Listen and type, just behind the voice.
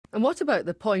And what about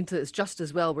the point that it's just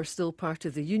as well we're still part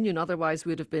of the union, otherwise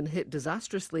we'd have been hit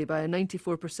disastrously by a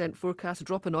 94% forecast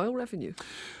drop in oil revenue?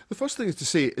 The first thing is to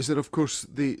say is that, of course,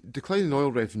 the decline in oil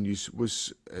revenues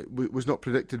was not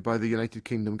predicted by the United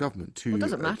Kingdom government. Well, it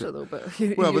doesn't matter though, but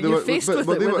but you're faced with it,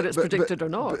 whether it's predicted or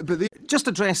not. Just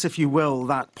address, if you will,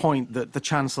 that point that the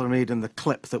Chancellor made in the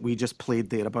clip that we just played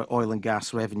there about oil and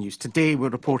gas revenues. Today we're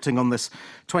reporting on this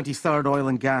 23rd oil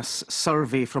and gas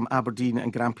survey from Aberdeen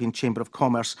and Grampian Chamber of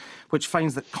Commerce, which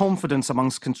finds that confidence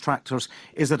amongst contractors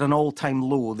is at an all-time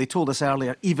low. They told us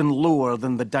earlier even lower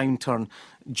than the downturn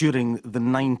during the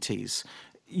 90s.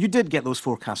 You did get those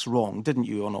forecasts wrong, didn't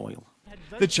you, on oil?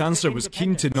 The Chancellor was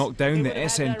keen to knock down the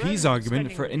SNP's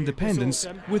argument for independence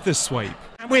with a swipe.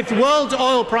 With world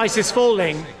oil prices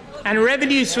falling and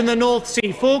revenues from the North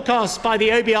Sea forecast by the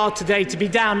OBR today to be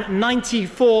down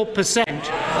 94%,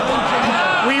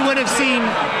 we would have seen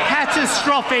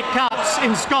catastrophic cuts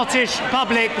in Scottish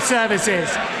public services.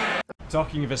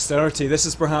 Talking of austerity, this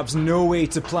is perhaps no way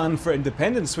to plan for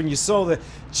independence when you saw the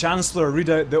Chancellor read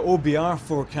out the OBR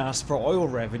forecast for oil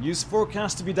revenues,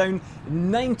 forecast to be down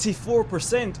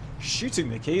 94%, shooting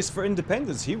the case for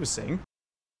independence, he was saying.